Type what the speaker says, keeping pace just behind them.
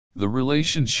The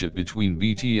relationship between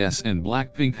BTS and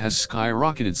Blackpink has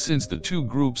skyrocketed since the two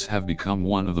groups have become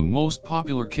one of the most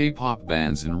popular K-pop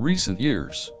bands in recent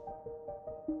years.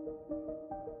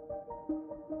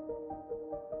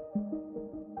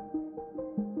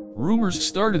 Rumors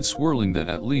started swirling that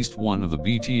at least one of the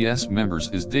BTS members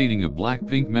is dating a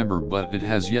Blackpink member, but it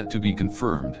has yet to be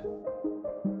confirmed.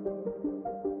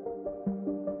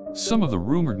 Some of the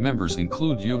rumored members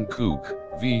include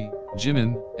Jungkook, V,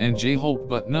 Jimin, and J-Hope,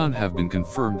 but none have been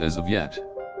confirmed as of yet.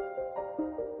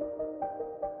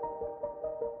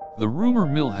 The rumor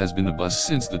mill has been abuzz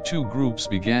since the two groups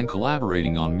began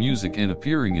collaborating on music and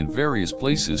appearing in various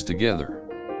places together.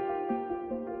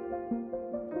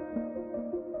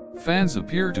 Fans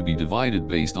appear to be divided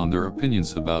based on their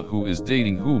opinions about who is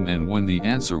dating whom and when the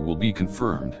answer will be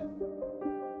confirmed.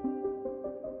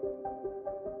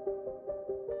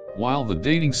 While the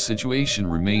dating situation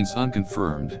remains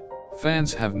unconfirmed,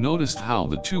 fans have noticed how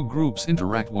the two groups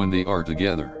interact when they are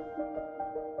together.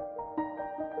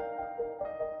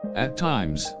 At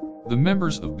times, the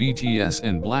members of BTS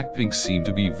and Blackpink seem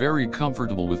to be very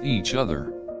comfortable with each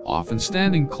other, often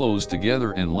standing close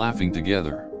together and laughing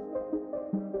together.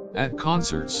 At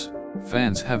concerts,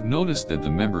 fans have noticed that the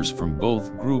members from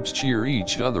both groups cheer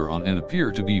each other on and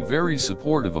appear to be very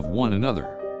supportive of one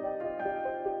another.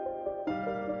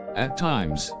 At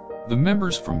times, the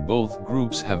members from both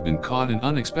groups have been caught in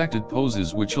unexpected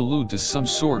poses which allude to some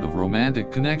sort of romantic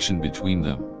connection between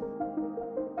them.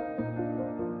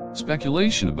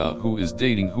 Speculation about who is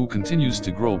dating who continues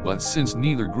to grow, but since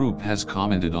neither group has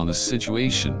commented on the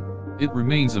situation, it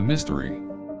remains a mystery.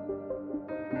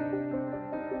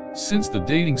 Since the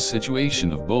dating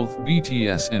situation of both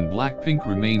BTS and Blackpink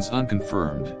remains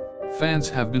unconfirmed, fans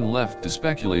have been left to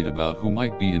speculate about who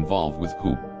might be involved with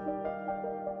whom.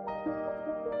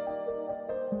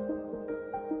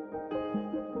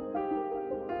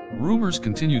 Rumors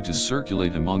continue to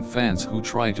circulate among fans who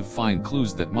try to find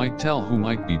clues that might tell who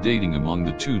might be dating among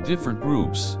the two different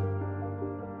groups.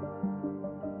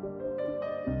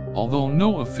 Although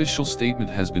no official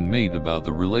statement has been made about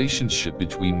the relationship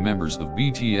between members of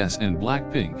BTS and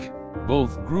Blackpink,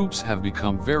 both groups have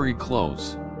become very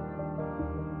close.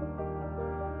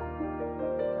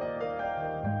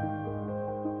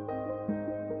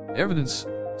 Evidence,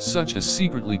 such as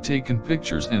secretly taken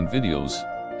pictures and videos,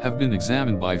 have been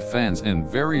examined by fans and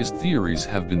various theories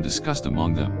have been discussed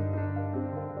among them.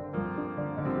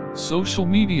 Social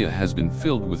media has been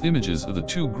filled with images of the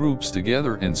two groups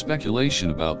together, and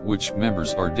speculation about which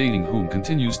members are dating whom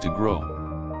continues to grow.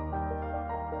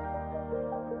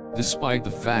 Despite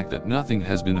the fact that nothing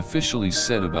has been officially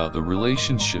said about the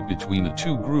relationship between the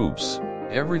two groups,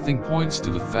 everything points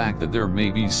to the fact that there may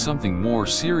be something more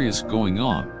serious going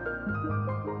on.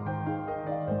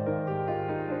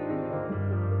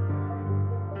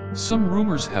 Some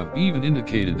rumors have even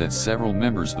indicated that several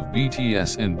members of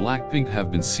BTS and Blackpink have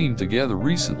been seen together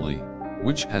recently,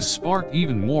 which has sparked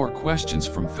even more questions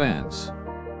from fans.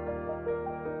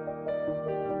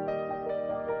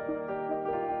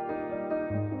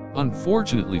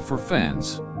 Unfortunately for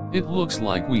fans, it looks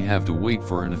like we have to wait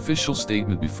for an official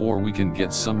statement before we can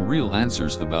get some real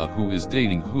answers about who is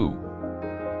dating who.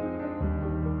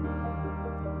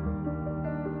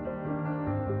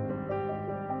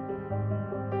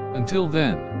 Until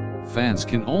then, fans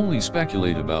can only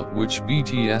speculate about which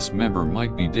BTS member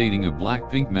might be dating a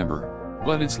Blackpink member,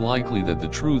 but it's likely that the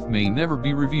truth may never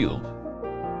be revealed.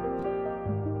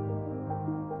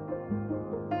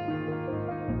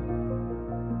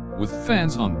 With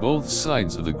fans on both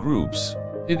sides of the groups,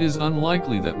 it is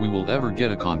unlikely that we will ever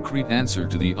get a concrete answer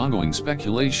to the ongoing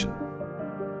speculation.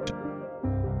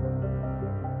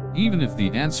 Even if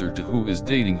the answer to who is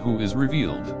dating who is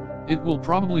revealed, it will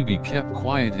probably be kept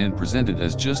quiet and presented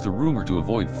as just a rumor to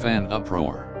avoid fan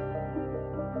uproar.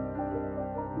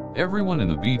 Everyone in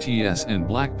the BTS and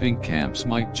Blackpink camps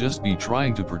might just be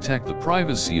trying to protect the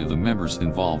privacy of the members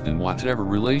involved in whatever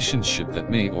relationship that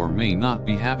may or may not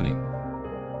be happening.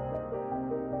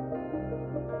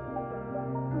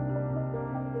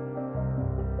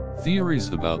 Theories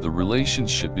about the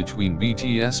relationship between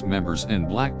BTS members and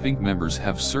Blackpink members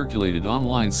have circulated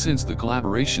online since the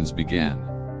collaborations began,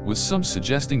 with some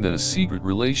suggesting that a secret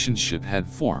relationship had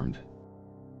formed.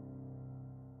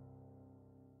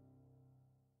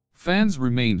 Fans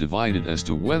remain divided as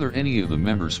to whether any of the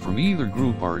members from either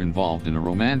group are involved in a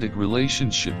romantic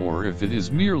relationship or if it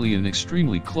is merely an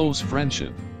extremely close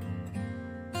friendship.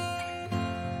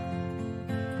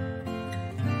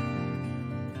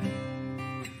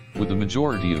 With the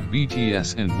majority of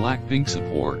BTS and Blackpink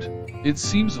support, it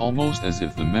seems almost as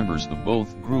if the members of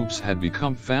both groups had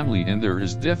become family, and there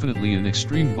is definitely an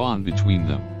extreme bond between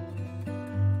them.